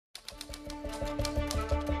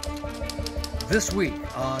This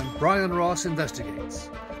week on Brian Ross Investigates,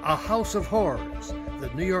 a house of horrors, the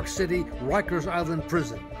New York City Rikers Island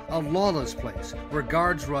prison, a lawless place where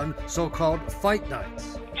guards run so-called fight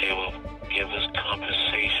nights. They will give us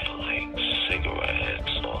compensation like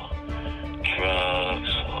cigarettes or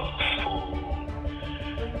drugs or food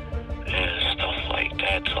and stuff like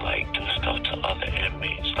that to do stuff to other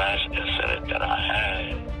inmates. Last incident that I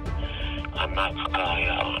had, I knocked a guy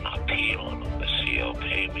out and I peed on him. The CO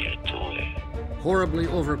paid me to do it. Horribly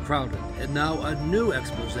overcrowded, and now a new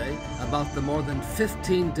expose about the more than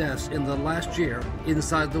 15 deaths in the last year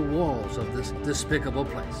inside the walls of this despicable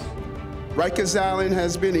place. Rikers Island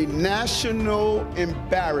has been a national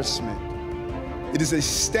embarrassment. It is a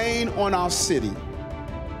stain on our city.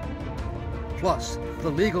 Plus, the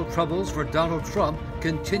legal troubles for Donald Trump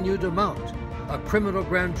continue to mount. A criminal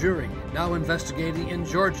grand jury now investigating in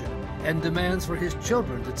Georgia and demands for his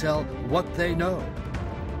children to tell what they know.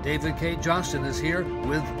 David Cay Johnston is here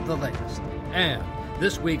with the latest. And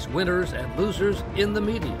this week's winners and losers in the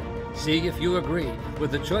media. See if you agree with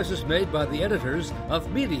the choices made by the editors of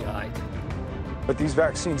Mediaite. But these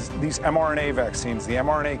vaccines, these mRNA vaccines, the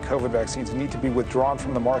mRNA COVID vaccines need to be withdrawn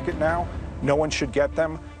from the market now. No one should get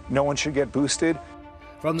them. No one should get boosted.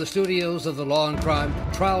 From the studios of the Law&Crime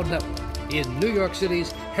Trial Network in New York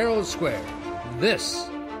City's Herald Square, this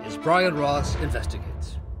is Brian Ross Investigates.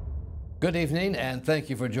 Good evening, and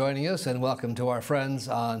thank you for joining us, and welcome to our friends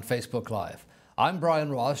on Facebook Live. I'm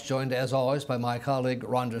Brian Ross, joined as always by my colleague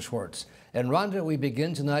Rhonda Schwartz. And Rhonda, we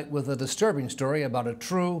begin tonight with a disturbing story about a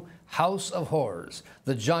true house of horrors,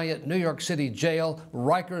 the giant New York City jail,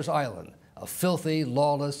 Rikers Island, a filthy,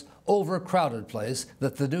 lawless, overcrowded place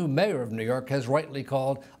that the new mayor of New York has rightly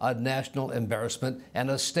called a national embarrassment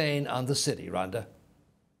and a stain on the city. Rhonda.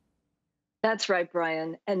 That's right,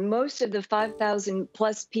 Brian. And most of the 5,000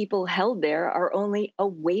 plus people held there are only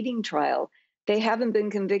awaiting trial. They haven't been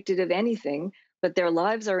convicted of anything, but their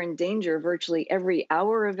lives are in danger virtually every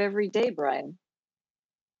hour of every day, Brian.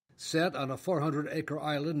 Set on a 400-acre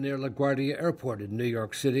island near LaGuardia Airport in New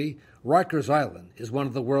York City, Rikers Island is one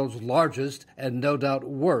of the world's largest and no doubt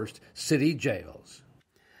worst city jails.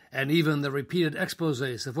 And even the repeated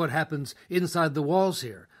exposés of what happens inside the walls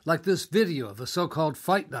here, like this video of a so-called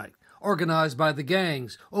fight night, organized by the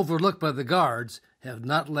gangs, overlooked by the guards, have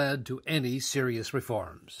not led to any serious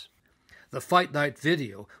reforms. The Fight Night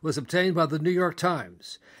video was obtained by the New York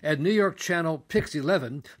Times, and New York channel Pix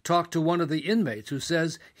 11 talked to one of the inmates who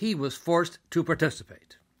says he was forced to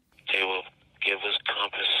participate. They will give us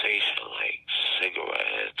compensation like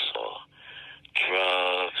cigarettes or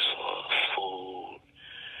drugs or food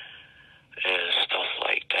and stuff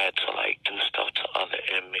like that to do stuff to other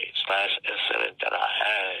inmates. Last incident that I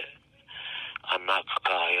had, I knocked a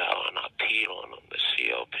guy out and I peed on him. The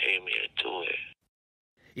CO paid me to do it.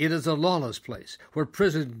 It is a lawless place where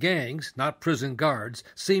prison gangs, not prison guards,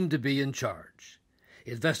 seem to be in charge.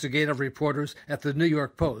 Investigative reporters at the New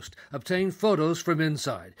York Post obtained photos from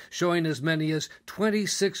inside, showing as many as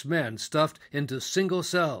 26 men stuffed into single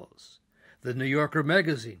cells. The New Yorker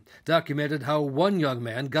magazine documented how one young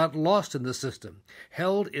man got lost in the system,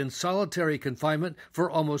 held in solitary confinement for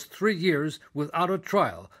almost 3 years without a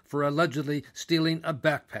trial for allegedly stealing a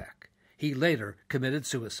backpack. He later committed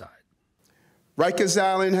suicide. Rikers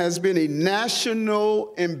Island has been a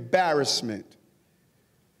national embarrassment,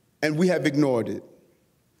 and we have ignored it.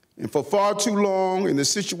 And for far too long, and the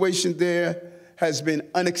situation there has been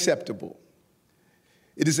unacceptable.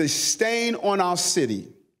 It is a stain on our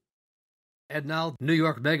city. And now New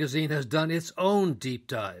York Magazine has done its own deep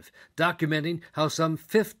dive, documenting how some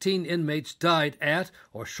 15 inmates died at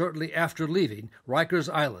or shortly after leaving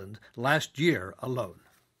Rikers Island last year alone.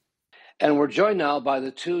 And we're joined now by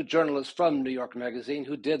the two journalists from New York Magazine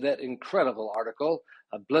who did that incredible article,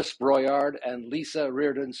 Bliss Broyard and Lisa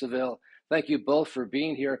Riordan Seville. Thank you both for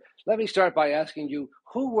being here. Let me start by asking you,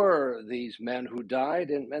 who were these men who died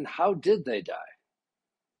and how did they die?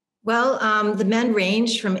 Well, the men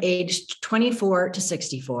ranged from age 24 to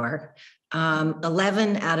 64.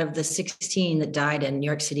 11 out of the 16 that died in New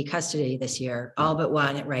York City custody this year, all but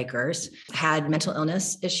one at Rikers, had mental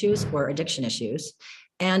illness issues or addiction issues.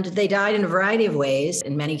 And they died in a variety of ways.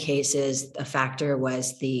 In many cases, a factor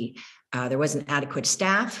was there wasn't adequate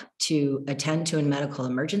staff to attend to a medical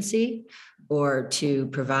emergency or to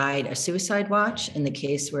provide a suicide watch in the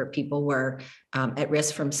case where people were at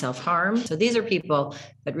risk from self-harm. So these are people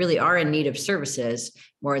that really are in need of services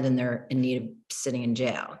more than they're in need of sitting in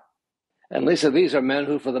jail. And Lisa, these are men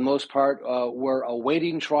who, for the most part, were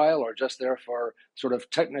awaiting trial or just there for sort of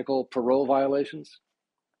technical parole violations?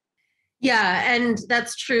 Yeah, and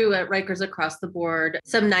that's true at Rikers across the board.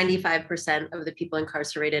 Some 95% of the people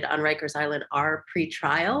incarcerated on Rikers Island are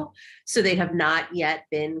pre-trial, so they have not yet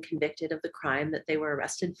been convicted of the crime that they were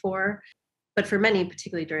arrested for. But for many,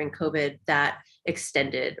 particularly during COVID, that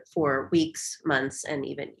extended for weeks, months, and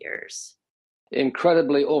even years.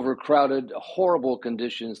 Incredibly overcrowded, horrible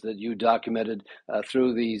conditions that you documented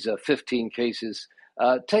through these 15 cases.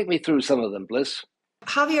 Take me through some of them, Bliss.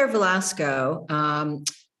 Javier Velasco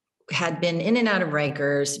had been in and out of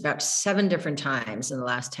Rikers about 7 different times in the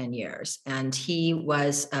last 10 years. And he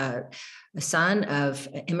was a son of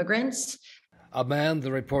immigrants. A man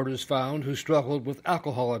the reporters found who struggled with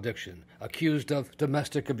alcohol addiction, accused of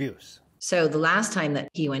domestic abuse. So the last time that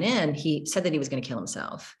he went in, he said that he was going to kill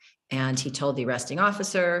himself. And he told the arresting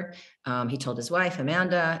officer, he told his wife,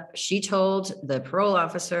 Amanda, she told the parole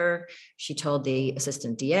officer, she told the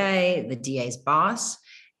assistant DA, the DA's boss.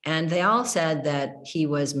 And they all said that he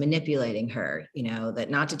was manipulating her, that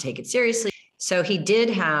not to take it seriously. So he did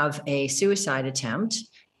have a suicide attempt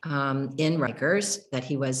in Rikers that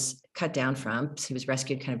he was cut down from. So he was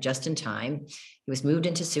rescued kind of just in time. He was moved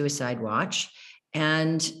into suicide watch.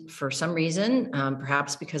 And for some reason,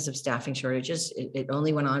 perhaps because of staffing shortages, it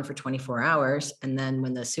only went on for 24 hours. And then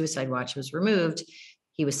when the suicide watch was removed,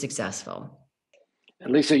 he was successful.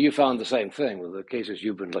 And Lisa, you found the same thing with the cases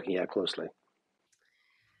you've been looking at closely.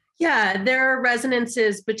 Yeah, there are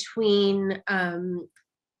resonances between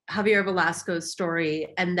Javier Velasco's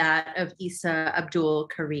story and that of Issa Abdul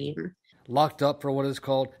Karim. Locked up for what is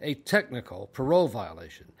called a technical parole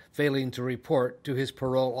violation, failing to report to his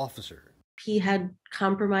parole officer. He had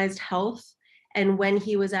compromised health. And when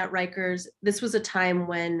he was at Rikers, this was a time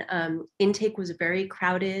when intake was very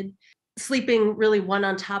crowded, sleeping really one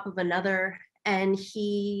on top of another. And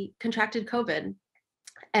he contracted COVID.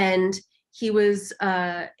 And he was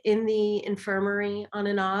in the infirmary on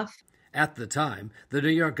and off. At the time, the New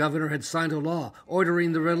York governor had signed a law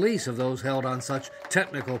ordering the release of those held on such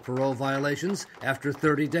technical parole violations after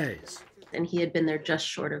 30 days. And he had been there just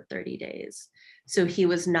short of 30 days. So he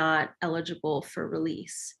was not eligible for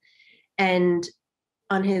release. And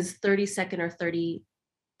on his 32nd or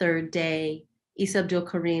 33rd day, Issa Abdul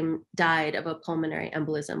Karim died of a pulmonary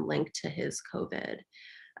embolism linked to his COVID.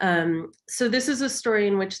 So this is a story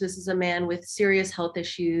in which this is a man with serious health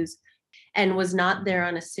issues and was not there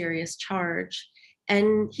on a serious charge,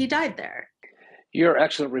 and he died there. Your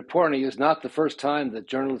excellent reporting is not the first time that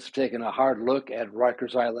journalists have taken a hard look at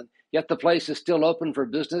Rikers Island, yet the place is still open for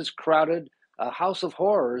business, crowded, a house of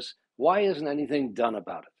horrors. Why isn't anything done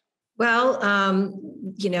about it? Well,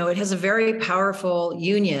 it has a very powerful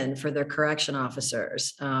union for their correction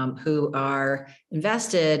officers who are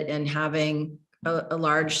invested in having a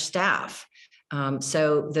large staff.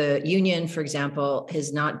 So the union, for example,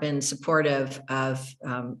 has not been supportive of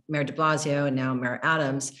Mayor de Blasio and now Mayor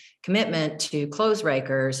Adams' commitment to close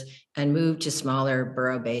Rikers and move to smaller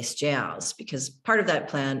borough-based jails, because part of that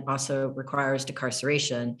plan also requires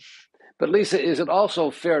decarceration. But Lisa, is it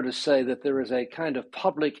also fair to say that there is a kind of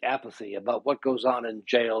public apathy about what goes on in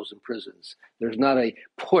jails and prisons? There's not a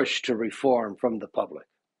push to reform from the public.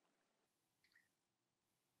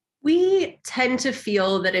 We tend to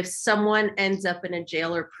feel that if someone ends up in a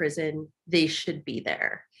jail or prison, they should be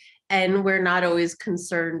there. And we're not always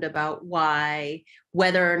concerned about why,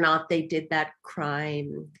 whether or not they did that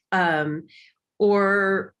crime,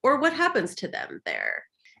 or what happens to them there.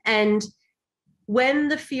 And when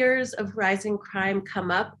the fears of rising crime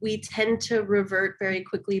come up, we tend to revert very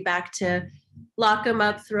quickly back to lock them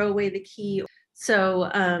up, throw away the key. So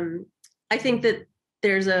I think that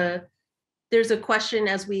there's a question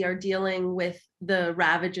as we are dealing with the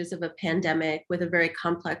ravages of a pandemic, with a very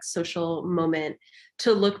complex social moment,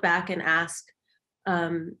 to look back and ask,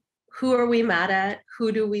 who are we mad at?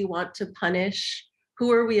 Who do we want to punish?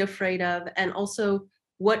 Who are we afraid of? And also,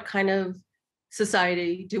 what kind of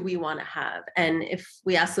society do we want to have? And if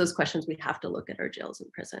we ask those questions, we have to look at our jails and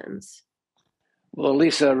prisons. Well,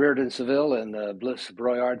 Lisa, Riordan, Seville, and Bliss,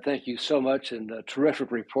 Broyard, thank you so much, and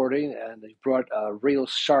terrific reporting, and they brought a real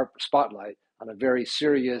sharp spotlight on a very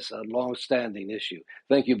serious, long-standing issue.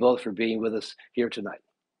 Thank you both for being with us here tonight.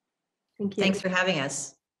 Thank you. Thanks for having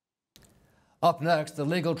us. Up next, the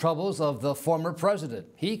legal troubles of the former president.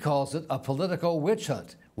 He calls it a political witch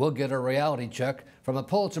hunt. We'll get a reality check from a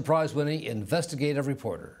Pulitzer Prize-winning investigative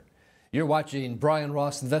reporter. You're watching Brian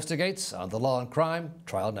Ross Investigates on the Law and Crime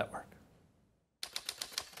Trial Network.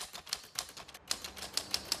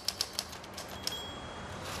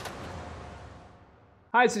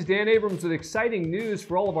 Hi, this is Dan Abrams with exciting news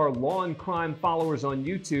for all of our Law and Crime followers on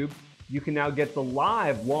YouTube. You can now get the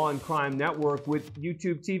live Law&Crime Network with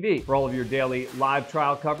YouTubeTV for all of your daily live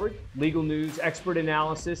trial coverage, legal news, expert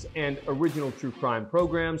analysis, and original true crime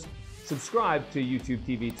programs. Subscribe to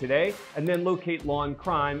YouTubeTV today and then locate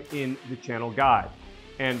Law&Crime in the channel guide.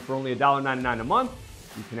 And for only $1.99 a month,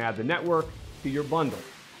 you can add the network to your bundle.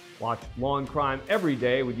 Watch Law&Crime every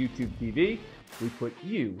day with YouTubeTV. We put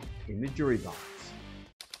you in the jury box.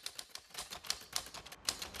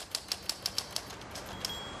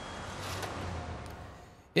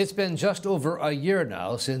 It's been just over a year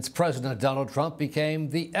now since President Donald Trump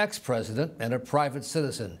became the ex-president and a private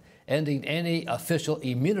citizen, ending any official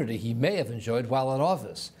immunity he may have enjoyed while in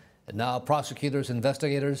office. And now prosecutors and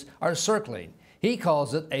investigators are circling. He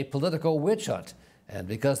calls it a political witch hunt. And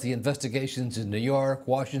because the investigations in New York,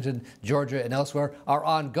 Washington, Georgia, and elsewhere are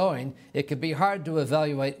ongoing, it can be hard to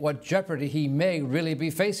evaluate what jeopardy he may really be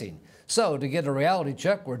facing. So, to get a reality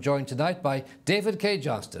check, we're joined tonight by David Cay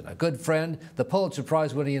Johnston, a good friend, the Pulitzer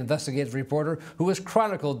Prize-winning investigative reporter who has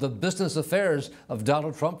chronicled the business affairs of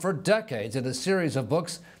Donald Trump for decades in a series of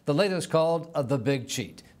books, the latest called The Big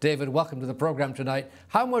Cheat. David, welcome to the program tonight.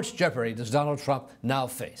 How much jeopardy does Donald Trump now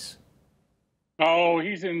face? Oh,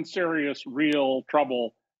 he's in serious, real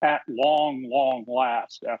trouble at long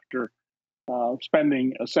last after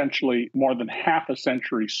spending essentially more than half a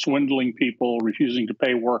century swindling people, refusing to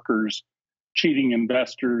pay workers, cheating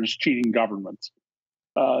investors, cheating governments.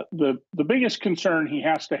 The biggest concern he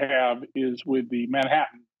has to have is with the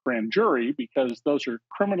Manhattan grand jury, because those are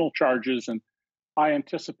criminal charges, and I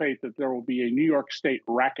anticipate that there will be a New York State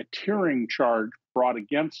racketeering charge brought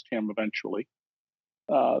against him eventually.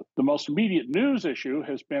 The most immediate news issue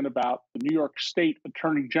has been about the New York State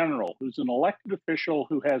Attorney General, who's an elected official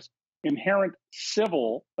who has inherent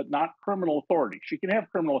civil but not criminal authority. She can have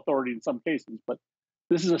criminal authority in some cases, but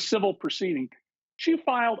this is a civil proceeding. She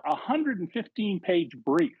filed a 115-page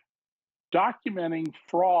brief documenting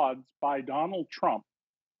frauds by Donald Trump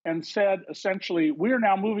and said, essentially, we're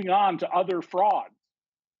now moving on to other frauds.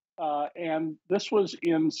 And this was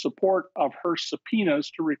in support of her subpoenas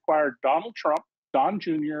to require Donald Trump, Don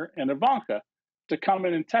Jr., and Ivanka to come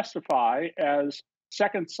in and testify, as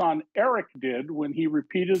second son Eric did when he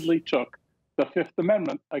repeatedly took the Fifth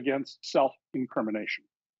Amendment against self-incrimination.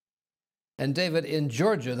 And David, in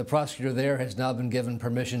Georgia, the prosecutor there has now been given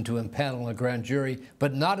permission to impanel a grand jury,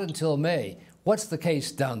 but not until May. What's the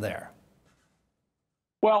case down there?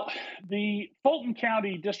 Well, the Fulton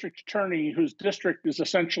County District Attorney, whose district is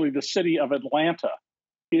essentially the city of Atlanta,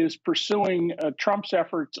 is pursuing Trump's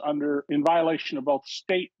efforts in violation of both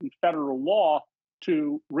state and federal law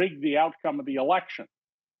to rig the outcome of the election.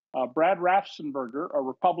 Brad Raffensperger, a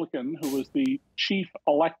Republican who was the chief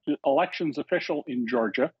elections official in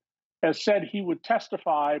Georgia, has said he would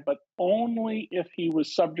testify, but only if he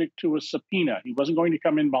was subject to a subpoena. He wasn't going to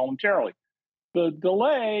come in voluntarily. The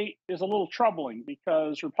delay is a little troubling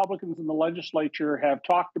because Republicans in the legislature have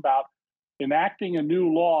talked about enacting a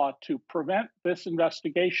new law to prevent this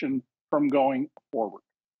investigation from going forward.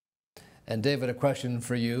 And David, a question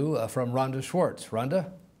for you from Rhonda Schwartz.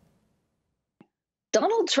 Rhonda?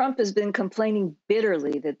 Donald Trump has been complaining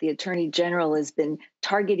bitterly that the Attorney General has been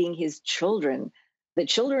targeting his children. The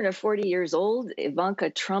children are 40 years old. Ivanka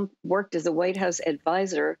Trump worked as a White House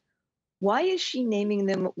advisor. Why is she naming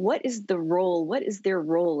them? What is the role? What is their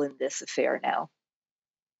role in this affair now?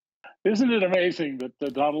 Isn't it amazing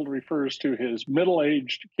that Donald refers to his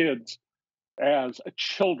middle-aged kids as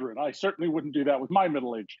children? I certainly wouldn't do that with my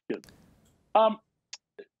middle-aged kids.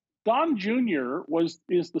 Don Jr.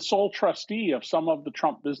 is the sole trustee of some of the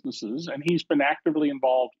Trump businesses, and he's been actively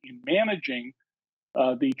involved in managing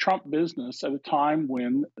the Trump business at a time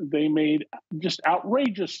when they made just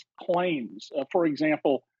outrageous claims. For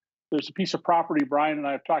example, there's a piece of property Brian and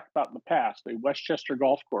I have talked about in the past, a Westchester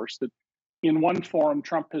golf course that in one forum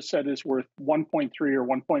Trump has said is worth $1.3 or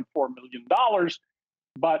 $1.4 million,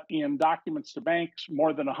 but in documents to banks,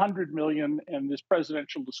 more than $100 million. And this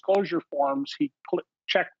presidential disclosure forms, he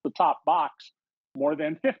checked the top box, more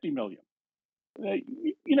than $50 million.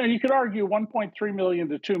 You could argue 1.3 million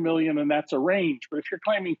to 2 million, and that's a range. But if you're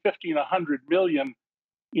claiming 50 and 100 million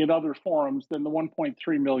in other forums, then the 1.3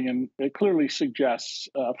 million clearly suggests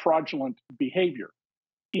fraudulent behavior.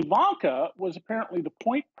 Ivanka was apparently the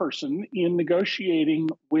point person in negotiating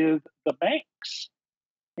with the banks.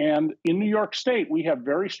 And in New York State, we have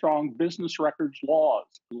very strong business records laws.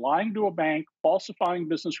 Lying to a bank, falsifying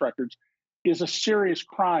business records is a serious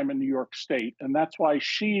crime in New York State. And that's why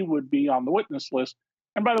she would be on the witness list.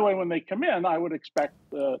 And by the way, when they come in, I would expect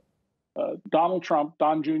Donald Trump,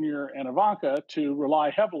 Don Jr., and Ivanka to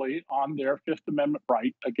rely heavily on their Fifth Amendment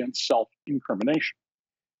right against self-incrimination.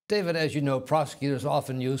 David, as you know, prosecutors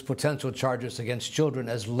often use potential charges against children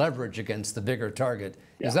as leverage against the bigger target.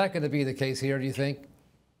 Yeah. Is that going to be the case here, do you think?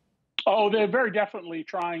 Oh, they're very definitely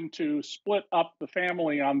trying to split up the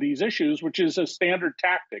family on these issues, which is a standard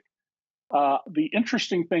tactic. The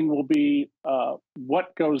interesting thing will be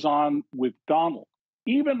what goes on with Donald.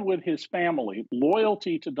 Even with his family,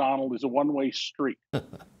 loyalty to Donald is a one-way street.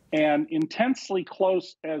 And intensely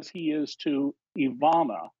close as he is to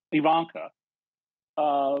Ivanka,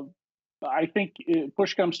 I think if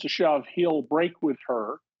push comes to shove, he'll break with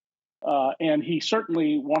her. And he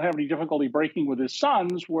certainly won't have any difficulty breaking with his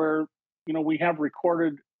sons, where, you know, we have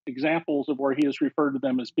recorded examples of where he has referred to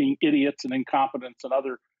them as being idiots and incompetents and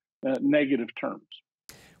other negative terms.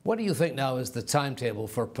 What do you think now is the timetable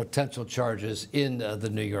for potential charges in the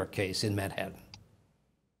New York case in Manhattan?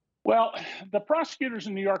 Well, the prosecutors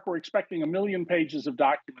in New York were expecting 1 million pages of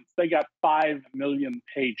documents. They got 5 million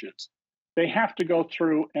pages. They have to go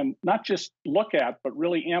through and not just look at, but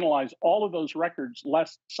really analyze all of those records,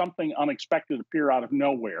 lest something unexpected appear out of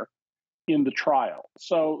nowhere in the trial.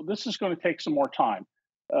 So this is going to take some more time.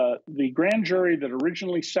 The grand jury that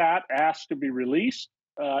originally sat asked to be released,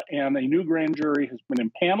 and a new grand jury has been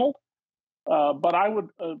impaneled. But I would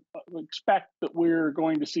expect that we're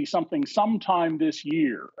going to see something sometime this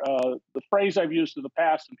year. The phrase I've used in the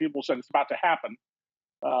past, and people said it's about to happen,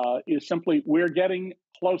 is simply, we're getting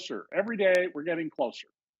closer. Every day, we're getting closer.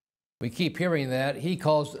 We keep hearing that. He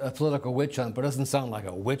calls a political witch hunt, but it doesn't sound like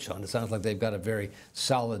a witch hunt. It sounds like they've got a very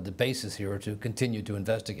solid basis here to continue to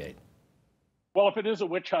investigate. Well, if it is a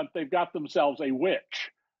witch hunt, they've got themselves a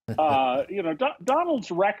witch. You know,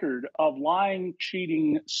 Donald's record of lying,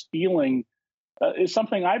 cheating, stealing is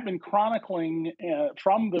something I've been chronicling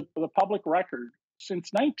from the public record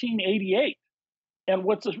since 1988. And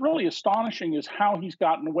what's really astonishing is how he's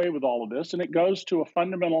gotten away with all of this. And it goes to a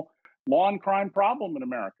fundamental law and crime problem in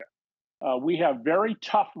America. We have very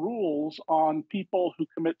tough rules on people who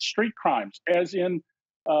commit street crimes, as in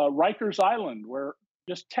Rikers Island, where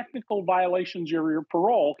just technical violations of your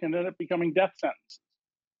parole can end up becoming death sentences.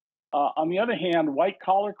 On the other hand,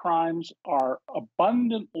 white-collar crimes are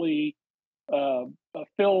abundantly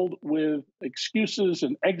filled with excuses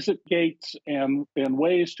and exit gates and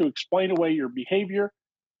ways to explain away your behavior.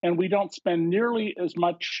 And we don't spend nearly as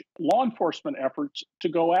much law enforcement efforts to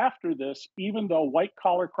go after this, even though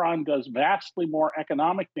white-collar crime does vastly more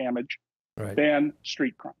economic damage than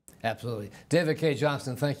street crime. Absolutely. David Cay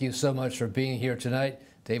Johnston, thank you so much for being here tonight.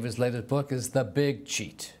 David's latest book is The Big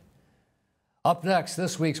Cheat. Up next,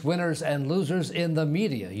 this week's winners and losers in the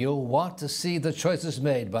media. You'll want to see the choices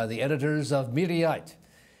made by the editors of Mediaite.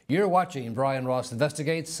 You're watching Brian Ross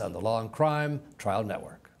Investigates on the Law and Crime Trial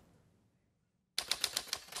Network.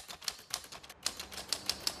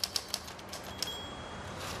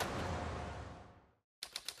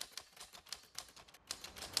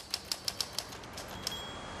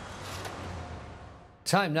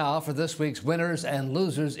 Time now for this week's winners and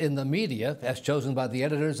losers in the media, as chosen by the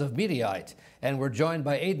editors of Mediaite. And we're joined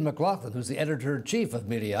by Aidan McLaughlin, who's the editor-in-chief of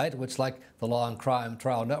Mediaite, which, like the Law and Crime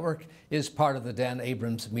Trial Network, is part of the Dan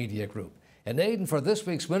Abrams Media Group. And Aidan, for this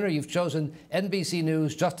week's winner, you've chosen NBC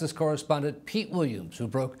News justice correspondent Pete Williams, who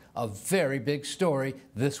broke a very big story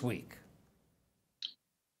this week.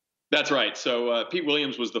 That's right. So Pete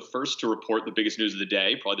Williams was the first to report the biggest news of the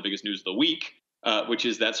day, probably the biggest news of the week, which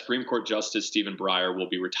is that Supreme Court Justice Stephen Breyer will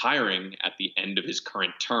be retiring at the end of his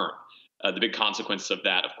current term. The big consequence of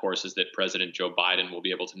that, of course, is that President Joe Biden will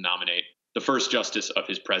be able to nominate the first justice of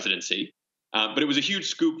his presidency. But it was a huge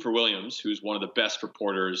scoop for Williams, who's one of the best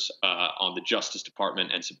reporters on the Justice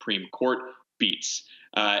Department and Supreme Court beats.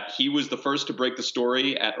 He was the first to break the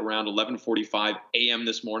story at around 11:45 a.m.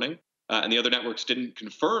 this morning, and the other networks didn't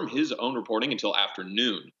confirm his own reporting until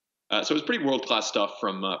afternoon. So it was pretty world-class stuff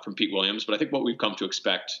from Pete Williams, but I think what we've come to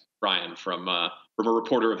expect, Brian, from a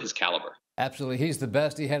reporter of his caliber. Absolutely. He's the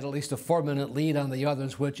best. He had at least a 4-minute lead on the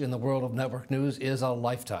others, which in the world of network news is a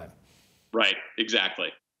lifetime. Right. Exactly.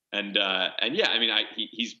 And yeah, I mean,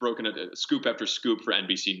 he's broken a scoop after scoop for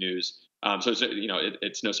NBC News. So it's,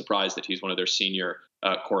 it's no surprise that he's one of their senior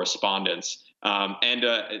correspondents.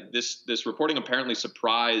 This reporting apparently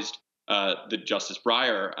surprised the Justice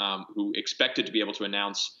Breyer, who expected to be able to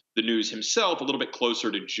announce the news himself a little bit closer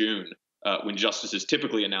to June, when justices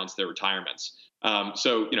typically announce their retirements.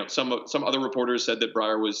 So some other reporters said that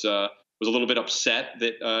Breyer was a little bit upset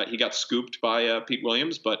that he got scooped by Pete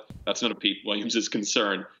Williams, but that's none of Pete Williams's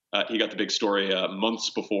concern. He got the big story months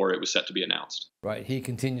before it was set to be announced. Right. He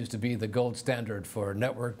continues to be the gold standard for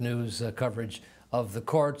network news coverage of the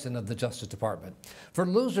courts and of the Justice Department. For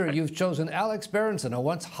loser, you've chosen Alex Berenson, a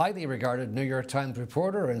once highly regarded New York Times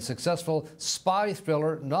reporter and successful spy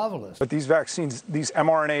thriller novelist. But these vaccines, these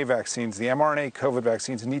mRNA vaccines, the mRNA COVID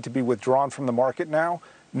vaccines need to be withdrawn from the market now.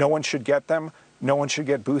 No one should get them. No one should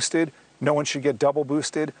get boosted. No one should get double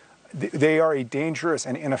boosted. They are a dangerous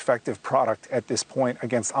and ineffective product at this point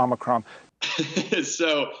against Omicron.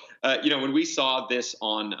 So, when we saw this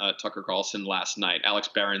on Tucker Carlson last night, Alex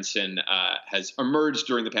Berenson has emerged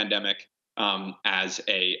during the pandemic as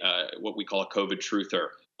what we call a COVID truther.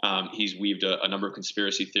 He's weaved a number of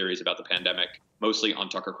conspiracy theories about the pandemic, mostly on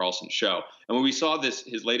Tucker Carlson's show. And when we saw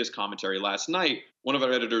his latest commentary last night, one of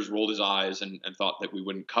our editors rolled his eyes and thought that we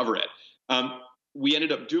wouldn't cover it. We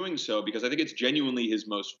ended up doing so because I think it's genuinely his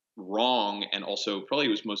most wrong and also probably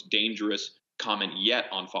his most dangerous comment yet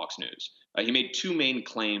on Fox News. He made two main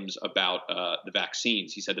claims about the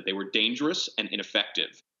vaccines. He said that they were dangerous and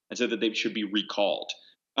ineffective and said that they should be recalled.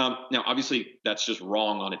 Now, obviously, that's just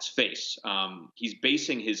wrong on its face. He's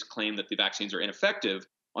basing his claim that the vaccines are ineffective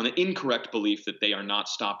on the incorrect belief that they are not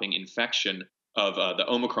stopping infection of the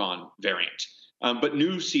Omicron variant. But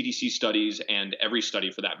new CDC studies, and every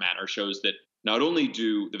study for that matter, shows that not only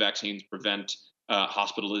do the vaccines prevent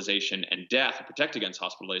hospitalization and death, protect against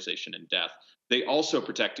hospitalization and death, they also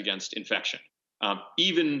protect against infection.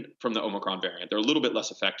 Even from the Omicron variant, they're a little bit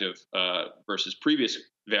less effective versus previous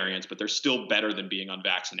variants, but they're still better than being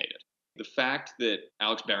unvaccinated. The fact that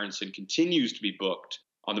Alex Berenson continues to be booked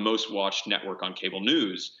on the most watched network on cable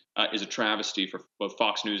news is a travesty for both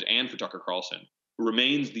Fox News and for Tucker Carlson, who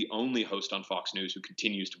remains the only host on Fox News who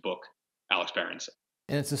continues to book Alex Berenson.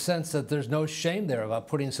 And it's a sense that there's no shame there about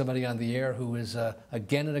putting somebody on the air who is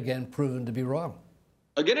again and again proven to be wrong.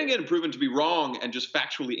 Again and again proven to be wrong and just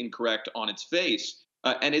factually incorrect on its face.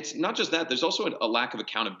 And it's not just that, there's also a lack of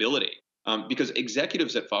accountability. Because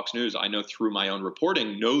executives at Fox News, I know through my own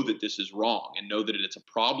reporting, know that this is wrong and know that it's a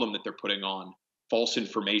problem that they're putting on false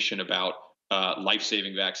information about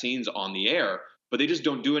life-saving vaccines on the air, but they just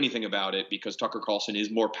don't do anything about it because Tucker Carlson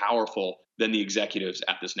is more powerful than the executives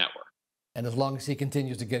at this network. And as long as he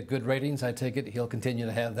continues to get good ratings, I take it he'll continue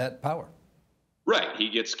to have that power. Right. He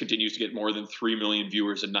continues to get more than 3 million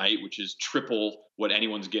viewers a night, which is triple what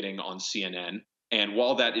anyone's getting on CNN. And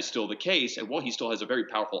while that is still the case, and while he still has a very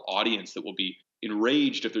powerful audience that will be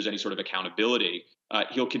enraged if there's any sort of accountability,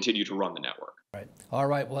 he'll continue to run the network. Right. All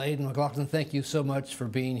right. Well, Aidan McLaughlin, thank you so much for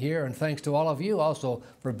being here. And thanks to all of you also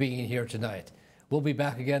for being here tonight. We'll be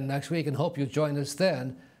back again next week and hope you'll join us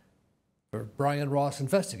then for Brian Ross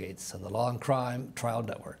Investigates on the Law and Crime Trial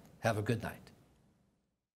Network. Have a good night.